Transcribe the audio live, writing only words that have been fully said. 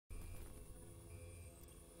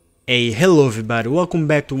Hey, hello everybody, welcome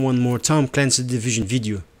back to one more Tom Clancy Division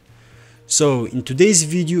video. So in today's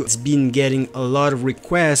video, it's been getting a lot of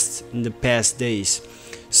requests in the past days.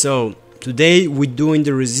 So today we're doing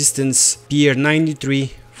the Resistance Pier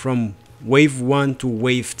 93 from wave 1 to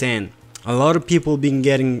wave 10. A lot of people been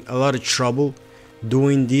getting a lot of trouble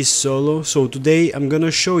doing this solo, so today I'm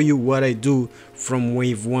gonna show you what I do from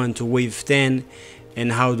wave 1 to wave 10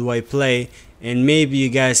 and how do I play, and maybe you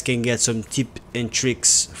guys can get some tips and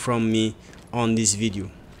tricks from me on this video.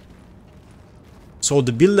 So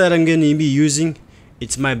the build that I'm gonna be using,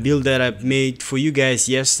 it's my build that I made for you guys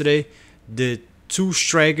yesterday, the 2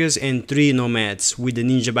 strikers and 3 nomads with the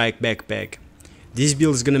ninja bike backpack. This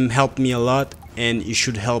build is gonna help me a lot and it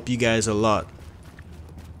should help you guys a lot.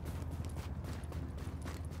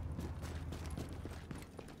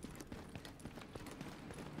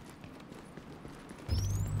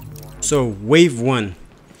 So wave 1,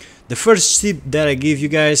 the first tip that I give you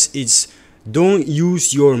guys is don't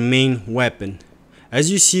use your main weapon.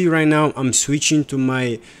 As you see right now, I'm switching to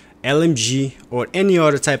my LMG or any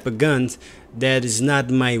other type of gun that is not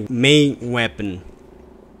my main weapon.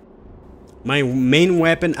 My main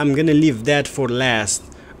weapon, I'm gonna leave that for last.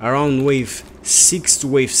 Around wave 6 to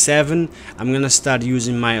wave 7, I'm gonna start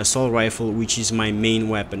using my assault rifle, which is my main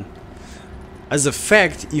weapon. As a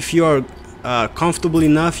fact, if you are comfortable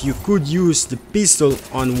enough, you could use the pistol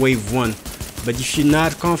on wave 1, but if you're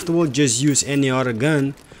not comfortable, just use any other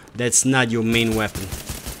gun that's not your main weapon.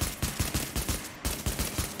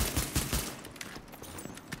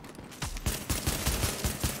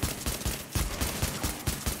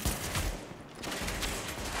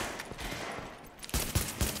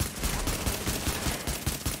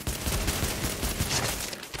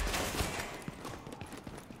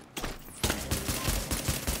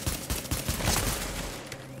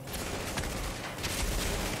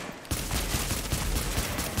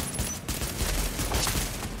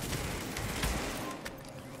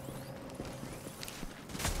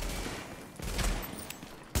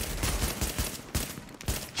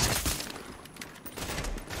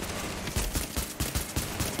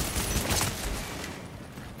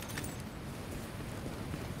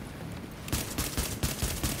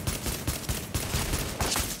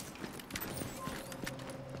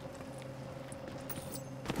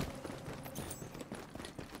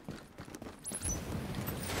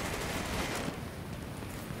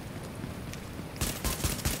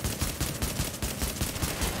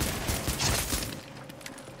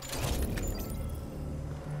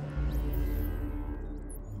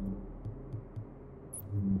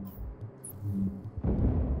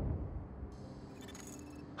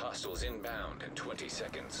 Hostiles inbound in 20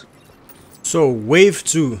 seconds. So wave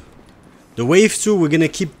 2. The wave 2 we're gonna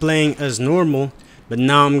keep playing as normal, but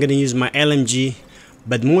now I'm gonna use my LMG.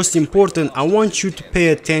 But most important, I want you to pay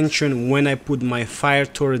attention when I put my fire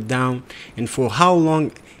turret down and for how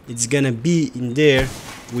long it's gonna be in there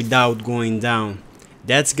without going down.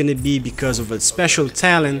 That's gonna be because of a special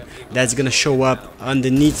talent that's gonna show up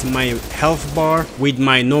underneath my health bar with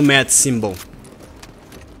my nomad symbol.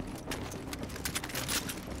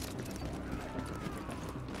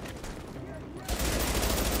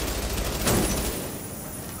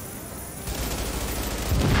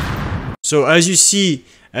 So as you see,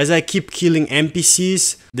 as I keep killing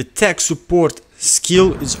NPCs, the tech support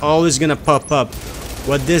skill is always gonna pop up.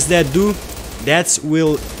 What does that do? That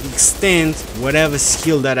will extend whatever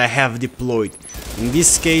skill that I have deployed. In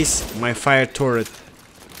this case, my fire turret.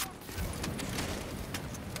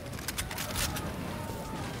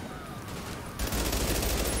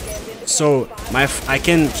 So I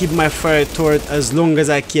can keep my fire turret as long as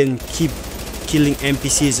I can keep killing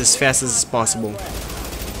NPCs as fast as possible.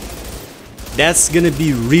 That's gonna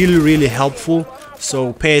be really helpful,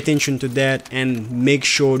 so pay attention to that and make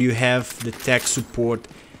sure you have the tech support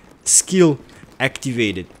skill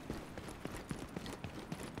activated.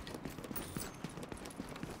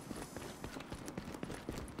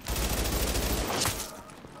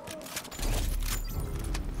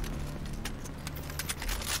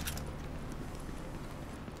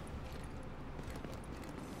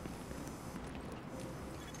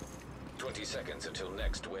 Seconds until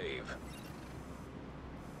next wave.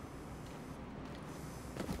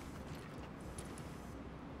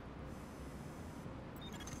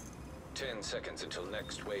 Ten seconds until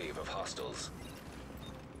next wave of hostiles.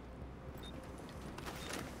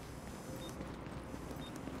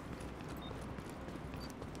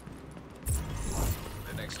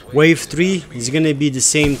 Wave 3 is gonna be the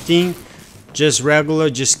same thing, just regular,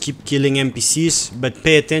 just keep killing NPCs, but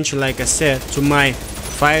pay attention, like I said, to my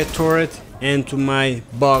fire turret and to my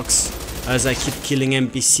box. As I keep killing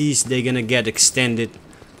NPCs, they're gonna get extended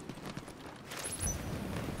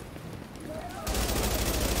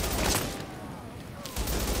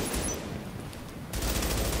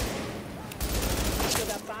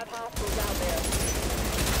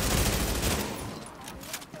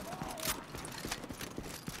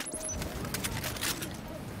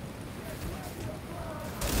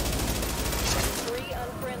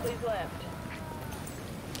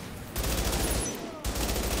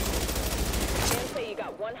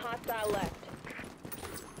One hostile left.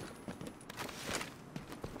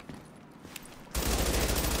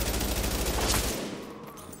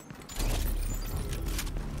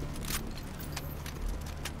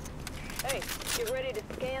 Hey, get ready to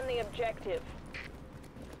scan the objective.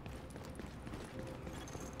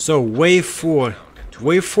 So wave 4.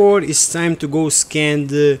 Wave 4 is time to go scan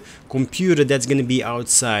the computer that's gonna be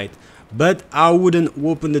outside. But I wouldn't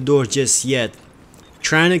open the door just yet.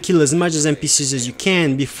 Trying to kill as much as NPCs as you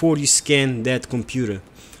can before you scan that computer.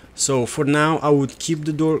 So for now I would keep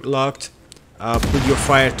the door locked, put your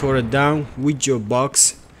fire turret down with your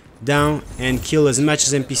box down and kill as much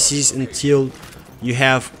as NPCs until you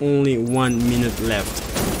have only 1 minute left.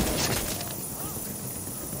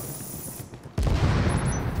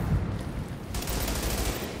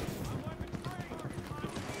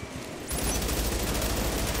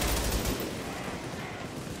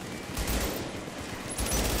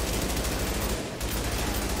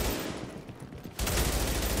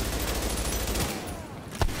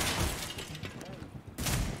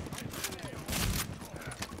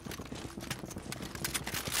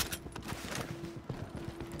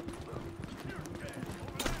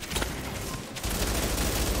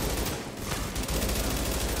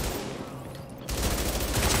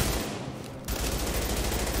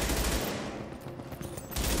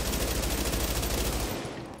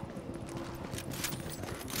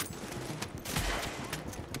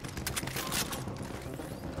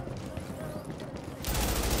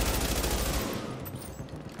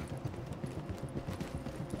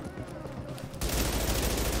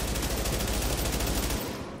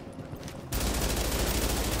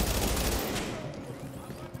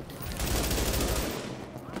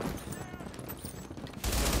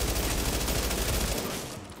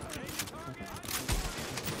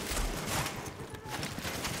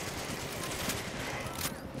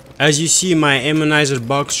 As you see, my ammonizer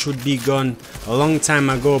box should be gone a long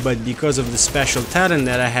time ago, but because of the special talent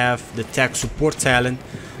that I have, the tech support talent,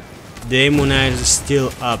 the ammonizer is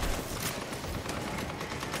still up.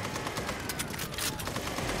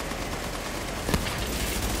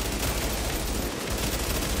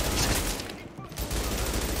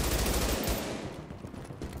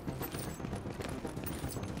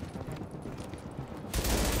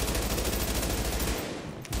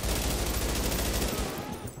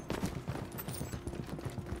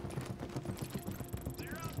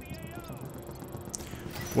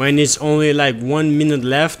 When it's only like 1 minute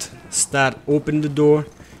left, start open the door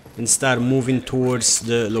and start moving towards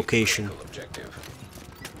the location.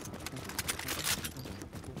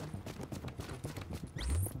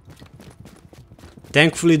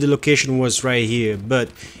 Thankfully the location was right here, but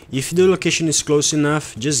if the location is close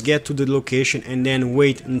enough, just get to the location and then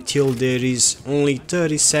wait until there is only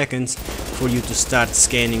 30 seconds for you to start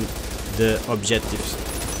scanning the objectives.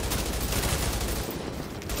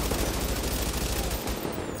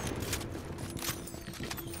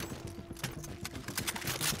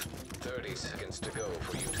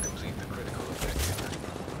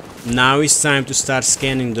 Now it's time to start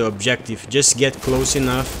scanning the objective. Just get close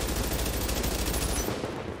enough.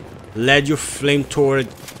 Let your flame turret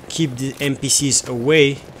keep the NPCs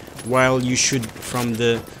away while you shoot from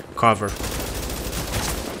the cover.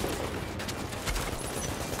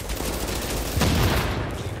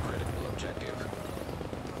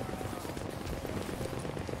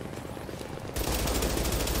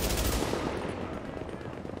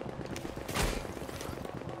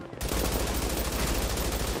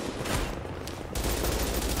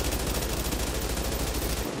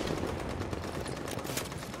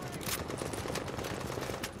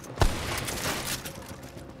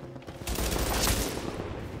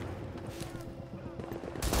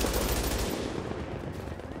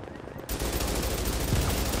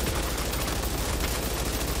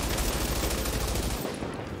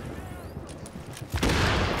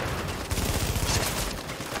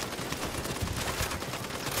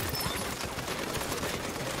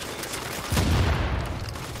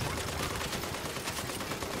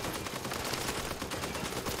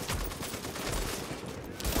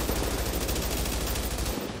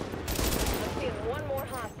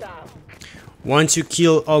 Once you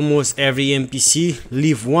kill almost every NPC,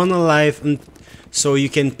 leave one alive so you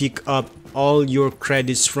can pick up all your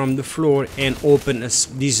credits from the floor and open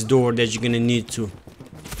this door that you're gonna need to.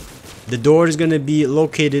 The door is gonna be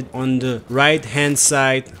located on the right hand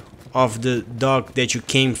side of the dock that you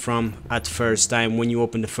came from at first time when you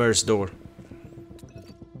open the first door.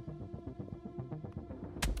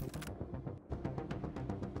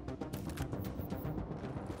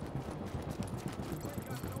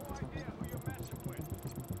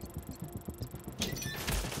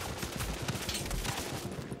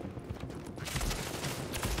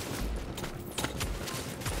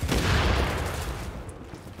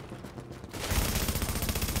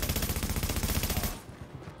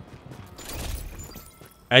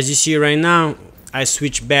 As you see right now, I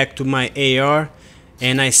switched back to my AR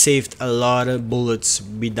and I saved a lot of bullets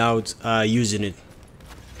without using it.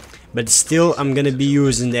 But still, I'm gonna be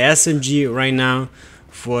using the SMG right now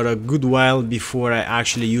for a good while before I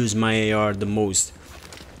actually use my AR the most.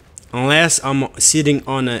 Unless I'm sitting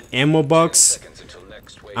on an ammo box,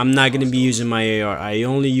 I'm not gonna be using my AR. I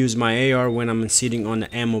only use my AR when I'm sitting on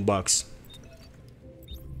the ammo box.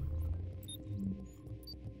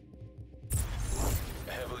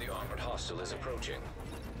 A heavily armored hostile is approaching.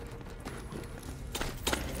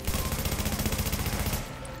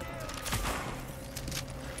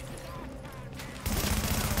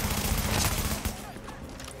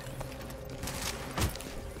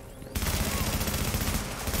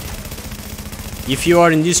 If you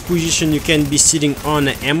are in this position, you can be sitting on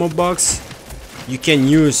an ammo box. You can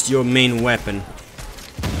use your main weapon.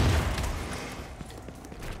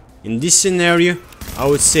 In this scenario, I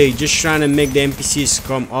would say just trying to make the NPCs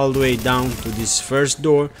come all the way down to this first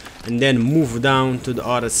door and then move down to the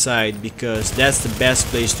other side, because that's the best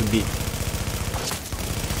place to be.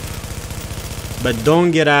 But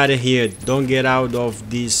don't get out of here, don't get out of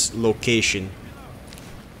this location.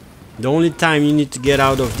 The only time you need to get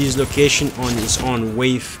out of this location is on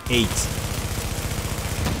wave 8.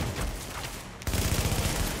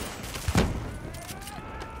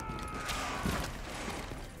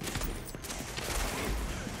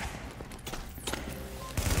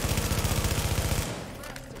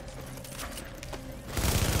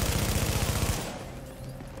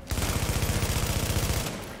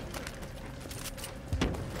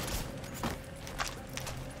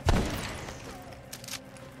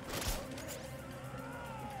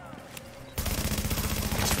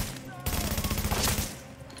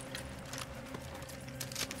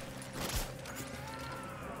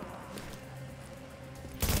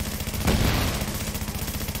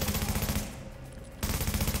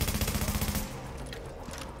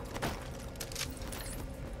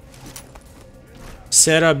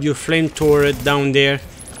 Set up your flame turret down there,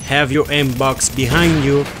 have your M box behind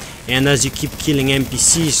you, and as you keep killing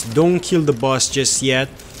NPCs, don't kill the boss just yet.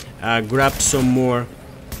 Grab some more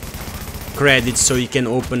credits so you can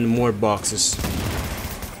open more boxes.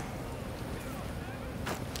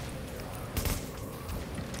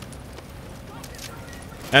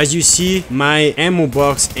 As you see, my ammo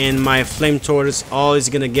box and my flame turrets all is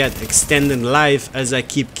gonna get extended life as I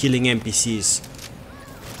keep killing NPCs.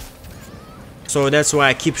 So that's why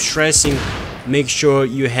I keep stressing, make sure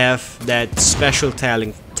you have that special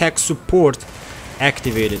talent, tech support,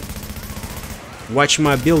 activated. Watch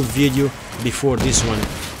my build video before this one.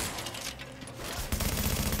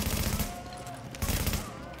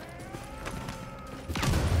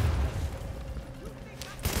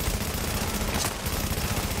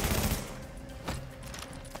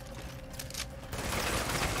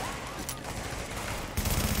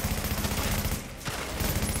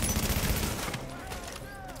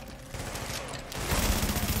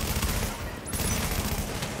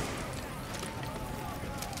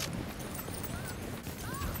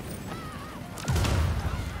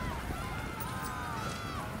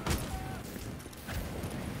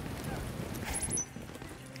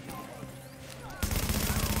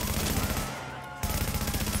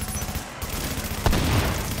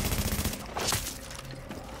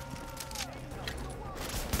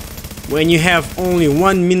 When you have only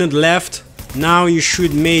 1 minute left, now you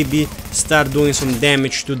should maybe start doing some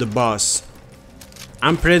damage to the boss.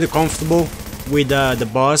 I'm pretty comfortable with the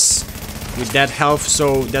boss with that health,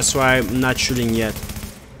 so that's why I'm not shooting yet.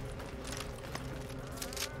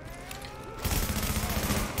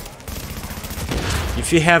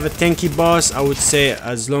 If you have a tanky boss, I would say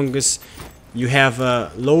as long as you have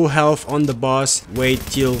a low health on the boss, wait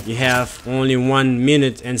till you have only 1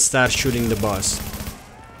 minute and start shooting the boss.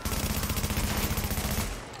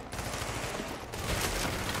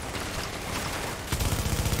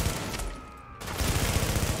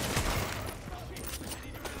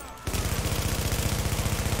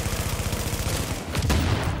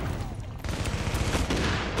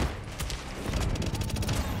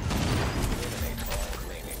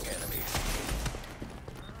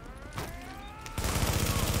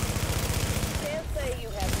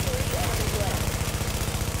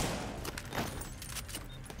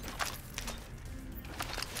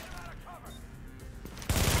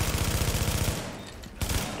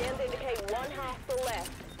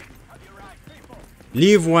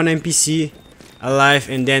 Leave one NPC alive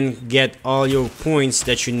and then get all your points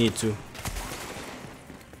that you need to.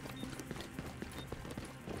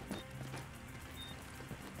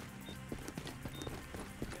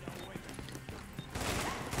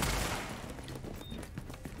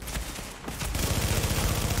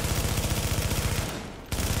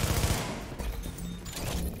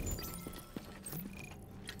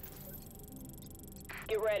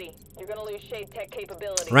 Get ready. You're gonna lose shade tech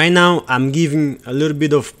capability. Right now I'm giving a little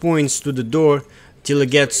bit of points to the door till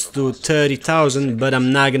it gets to 30,000, but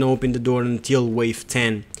I'm not gonna open the door until wave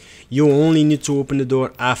 10. You only need to open the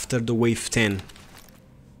door after the wave 10.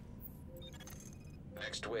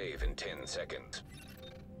 Next wave in 10 seconds.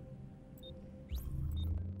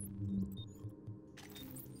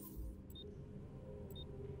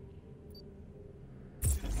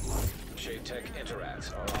 Shade tech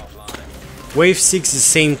interacts are offline. Wave 6 is the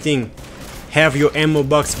same thing. Have your ammo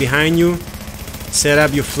box behind you, set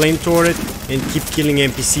up your flame turret and keep killing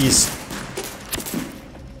NPCs.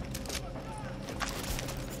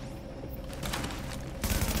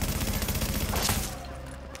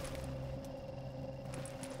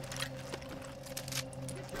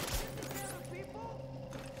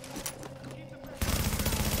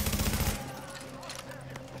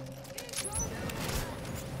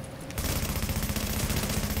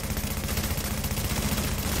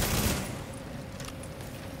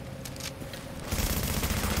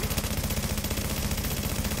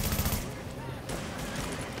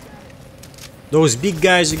 Those big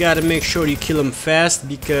guys, you gotta make sure you kill them fast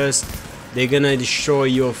because they're gonna destroy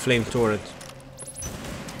your flame turret.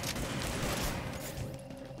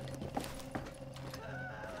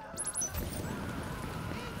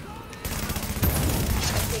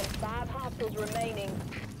 There's 5 hostiles remaining.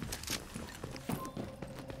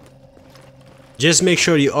 Just make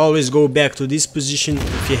sure you always go back to this position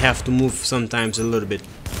if you have to move sometimes a little bit.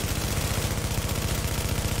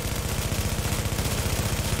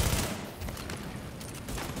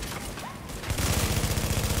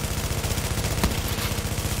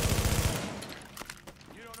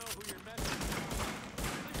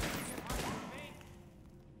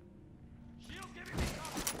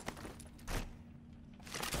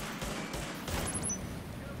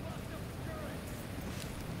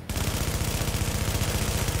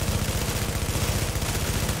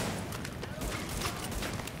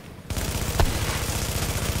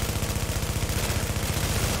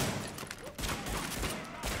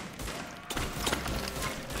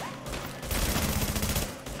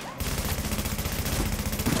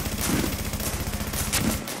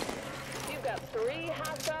 You've got 3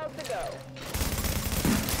 hostiles to go.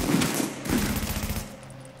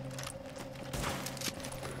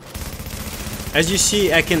 As you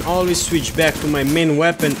see, I can always switch back to my main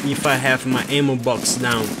weapon if I have my ammo box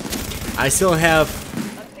down. I still have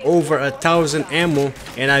over 1,000 ammo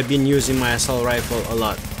and I've been using my assault rifle a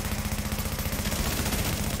lot.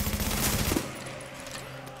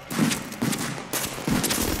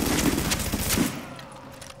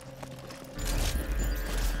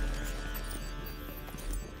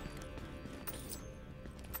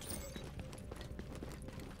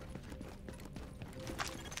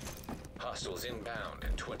 Hostiles inbound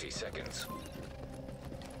in 20 seconds.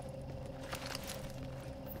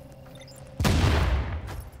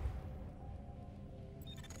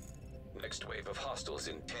 Next wave of hostiles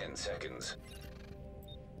in 10 seconds.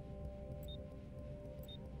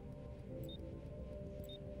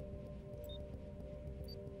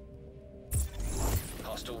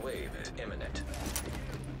 Hostile wave is imminent.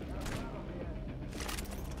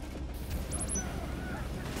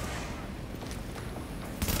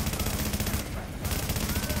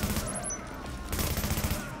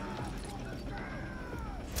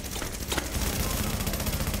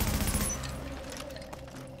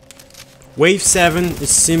 Wave 7 is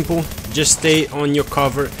simple, just stay on your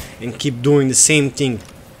cover and keep doing the same thing.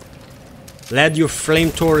 Let your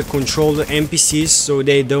flame turret control the NPCs so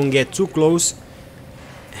they don't get too close.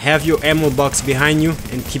 Have your ammo box behind you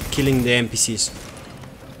and keep killing the NPCs.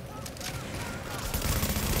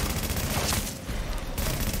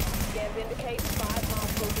 Scans indicate 5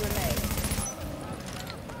 hostiles remain.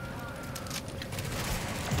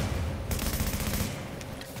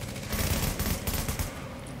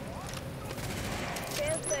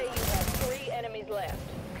 Scans say you have 3 enemies left.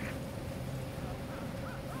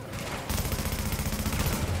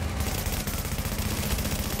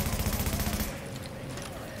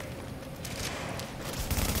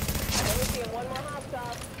 Only seeing 1 more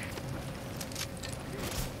hostile.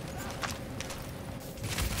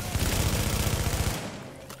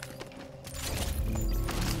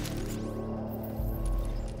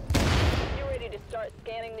 You ready to start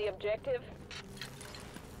scanning the objective?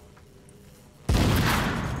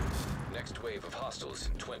 Next wave of hostiles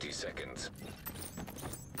in 20 seconds.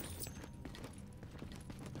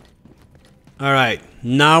 Alright,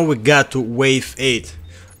 now we got to wave 8,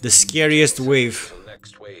 the scariest wave. Till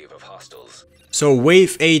next wave of hostiles. So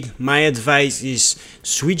wave 8, my advice is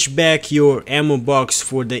switch back your ammo box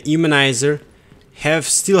for the immunizer,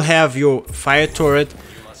 still have your fire turret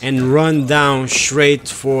and run down straight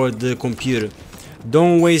for the computer.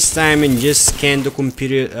 Don't waste time and just scan the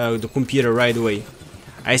computer right away.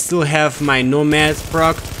 I still have my Nomad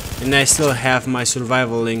proc and I still have my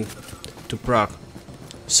survival link to proc.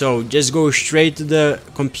 So just go straight to the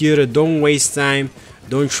computer, don't waste time,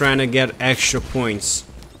 don't try to get extra points.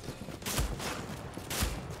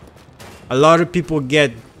 A lot of people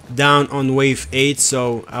get down on wave 8,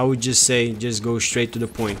 so I would just say just go straight to the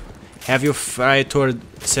point. Have your fire turret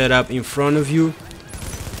set up in front of you.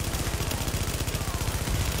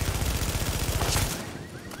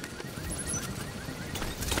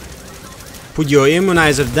 Put your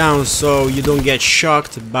immunizer down so you don't get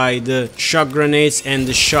shocked by the shock grenades and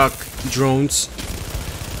the shock drones.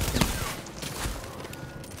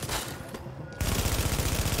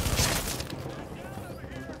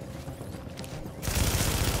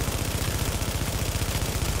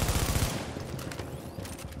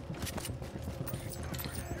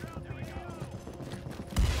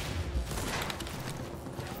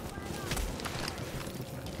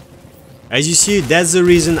 As you see, that's the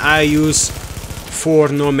reason I use 4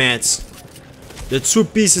 nomads. The 2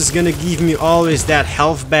 piece is gonna give me always that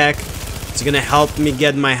health back. It's gonna help me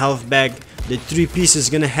get my health back. The 3 piece is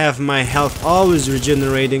gonna have my health always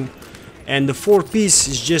regenerating. And the 4 piece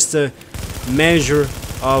is just a measure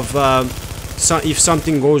of if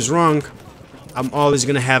something goes wrong, I'm always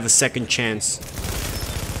gonna have a second chance.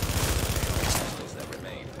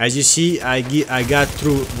 As you see, I got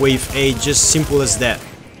through wave 8, just simple as that.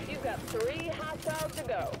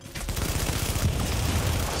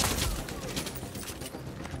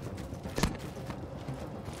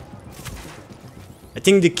 I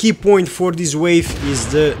think the key point for this wave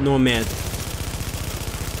is the Nomad.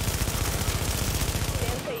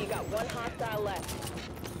 You got 1 hostile left.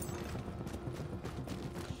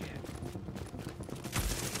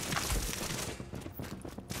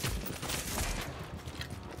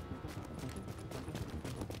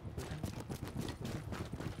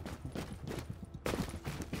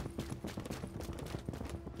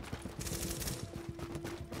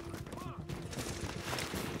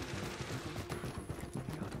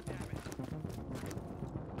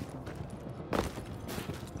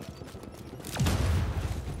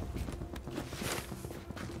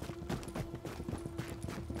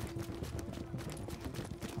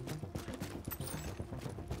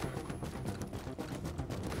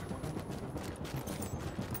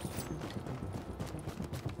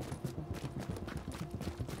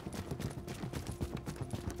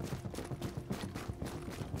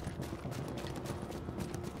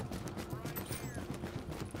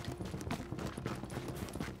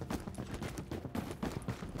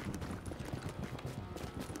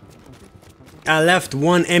 I left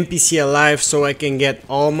 1 NPC alive so I can get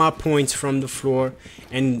all my points from the floor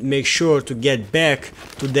and make sure to get back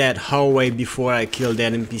to that hallway before I kill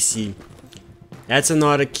that NPC. That's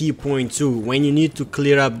another key point too. When you need to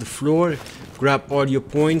clear up the floor, grab all your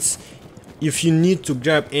points. If you need to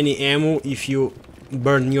grab any ammo, if you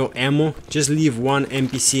burn your ammo, just leave 1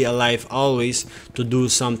 NPC alive always to do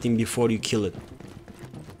something before you kill it.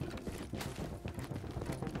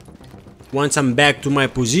 Once I'm back to my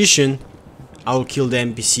position, I'll kill the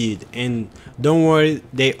NPC, and don't worry,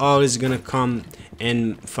 they always gonna come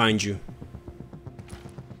and find you.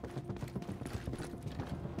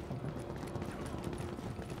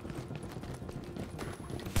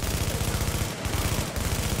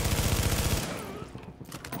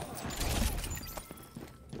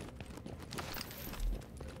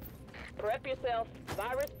 Prep yourself.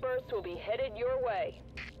 Virus burst will be headed your way.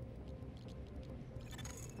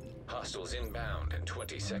 Hostiles inbound in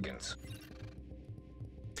 20 seconds.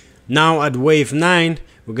 Now at wave 9,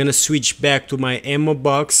 we're gonna switch back to my ammo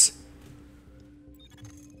box.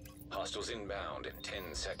 Hostiles inbound in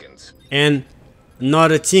 10 seconds. And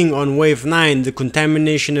another thing on wave 9, the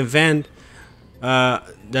contamination event,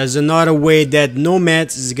 there's another way that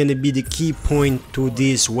Nomads is gonna be the key point to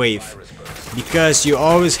this wave. Because you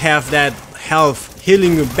always have that health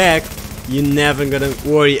healing you back, you're never gonna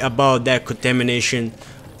worry about that contamination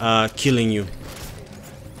killing you.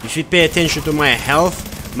 If you pay attention to my health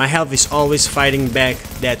is always fighting back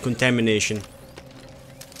that contamination.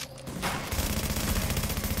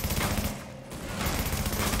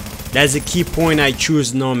 That's the key point I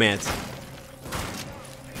choose Nomad.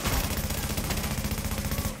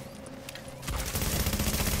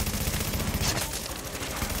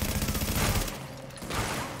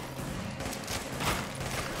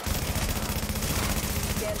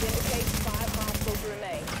 Scans indicate 5 hostiles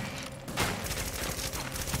remain.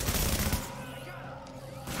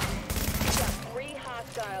 You got 3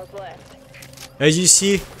 hostiles left. As you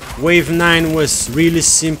see, wave 9 was really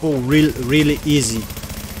simple, really easy.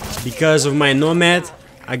 Because of my Nomad,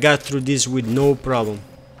 I got through this with no problem.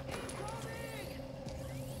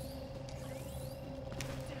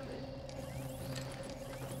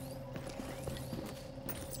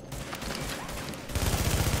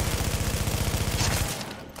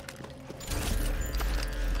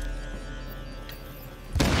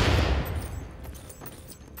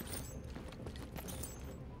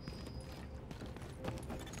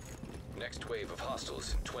 Next wave of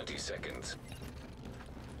hostiles in 20 seconds.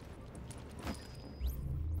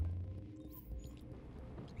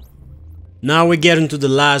 Now we get into the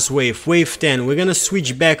last wave, wave 10. We're gonna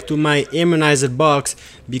switch back to my immunized box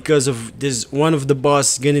because of this. One of the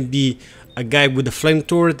boss gonna be a guy with a flame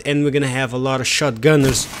turret, and we're gonna have a lot of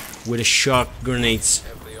shotgunners with a shock grenades.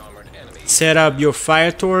 Heavily armored enemy. Set up your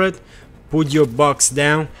fire turret, put your box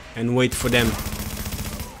down, and wait for them.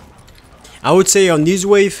 I would say on this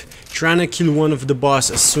wave, trying to kill one of the boss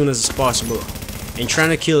as soon as possible, and trying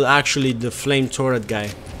to kill actually the flame turret guy.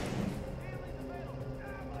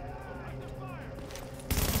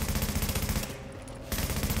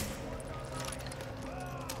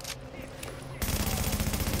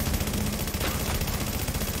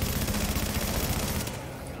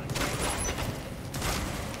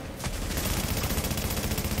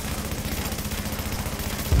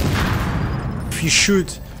 If you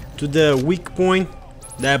shoot to the weak point,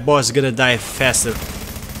 that boss is gonna die faster.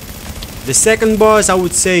 The second boss, I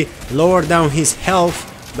would say, lower down his health,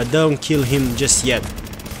 but don't kill him just yet.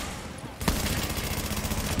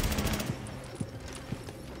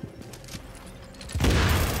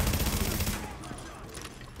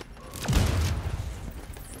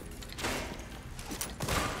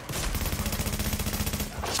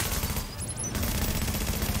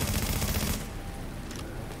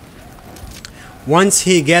 Once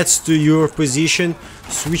he gets to your position,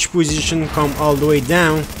 switch position, come all the way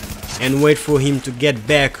down and wait for him to get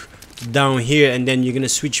back down here, and then you're gonna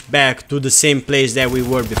switch back to the same place that we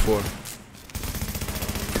were before.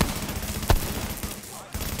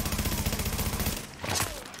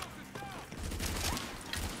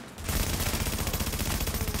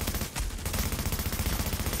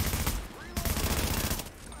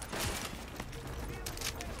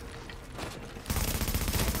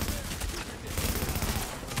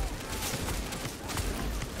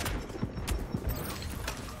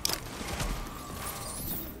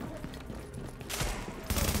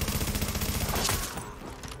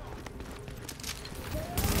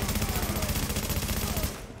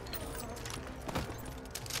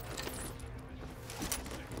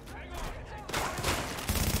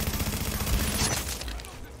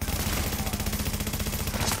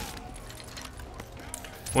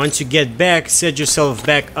 Once you get back, set yourself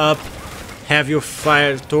back up, have your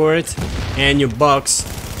fire turret and your box,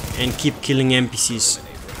 and keep killing NPCs.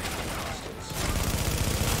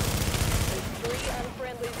 There's 3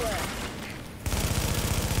 unfriendlies left.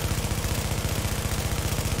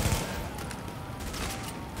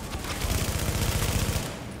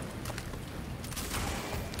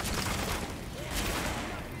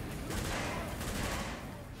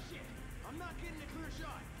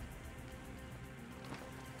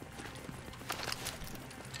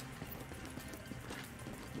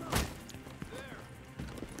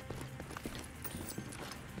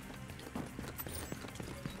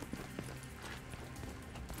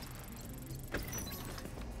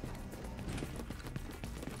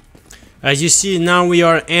 As you see, now we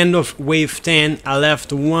are end of wave 10. I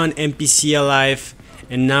left one NPC alive,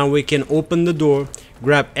 and now we can open the door,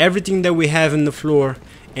 grab everything that we have in the floor,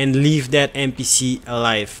 and leave that NPC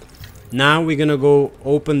alive. Now we're gonna go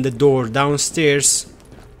open the door downstairs,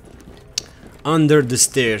 under the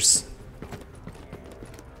stairs.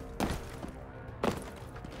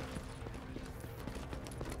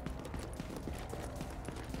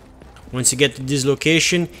 Once you get to this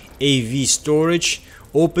location, AV storage,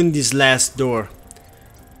 open this last door.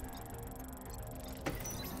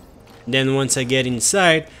 Then once I get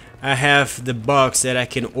inside, I have the box that I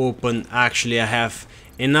can open. Actually, I have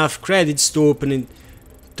enough credits to open it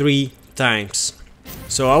 3 times.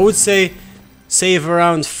 So I would say save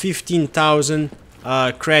around 15,000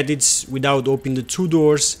 credits without opening the 2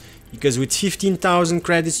 doors, because with 15,000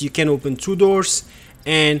 credits you can open 2 doors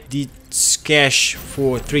and it's cash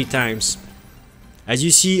for 3 times. As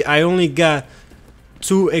you see, I only got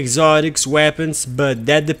 2 exotics weapons, but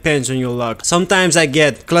that depends on your luck. Sometimes I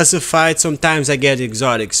get classified, sometimes I get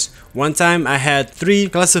exotics. One time I had 3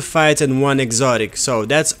 classifieds and 1 exotic, so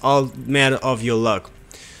that's all matter of your luck.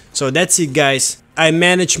 So that's it, guys. I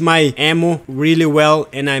manage my ammo really well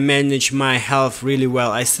and I manage my health really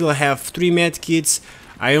well. I still have 3 med kits.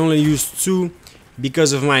 I only use 2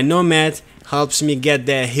 because of my nomad. Helps me get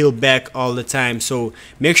that heal back all the time. So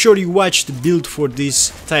make sure you watch the build for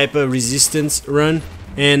this type of resistance run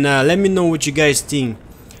and let me know what you guys think.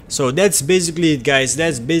 So that's basically it, guys.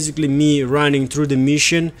 That's basically me running through the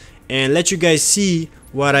mission and let you guys see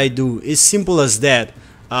what I do. It's simple as that.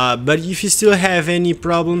 But if you still have any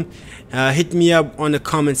problem, hit me up on the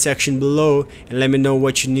comment section below and let me know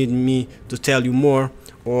what you need me to tell you more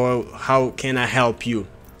or how can I help you.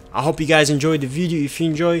 I hope you guys enjoyed the video. If you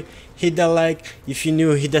enjoy, hit that like. If you're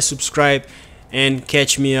new, hit that subscribe and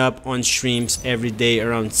catch me up on streams every day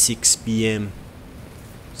around 6 p.m.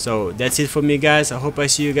 So that's it for me, guys. I hope I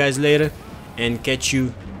see you guys later and catch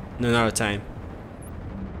you another time.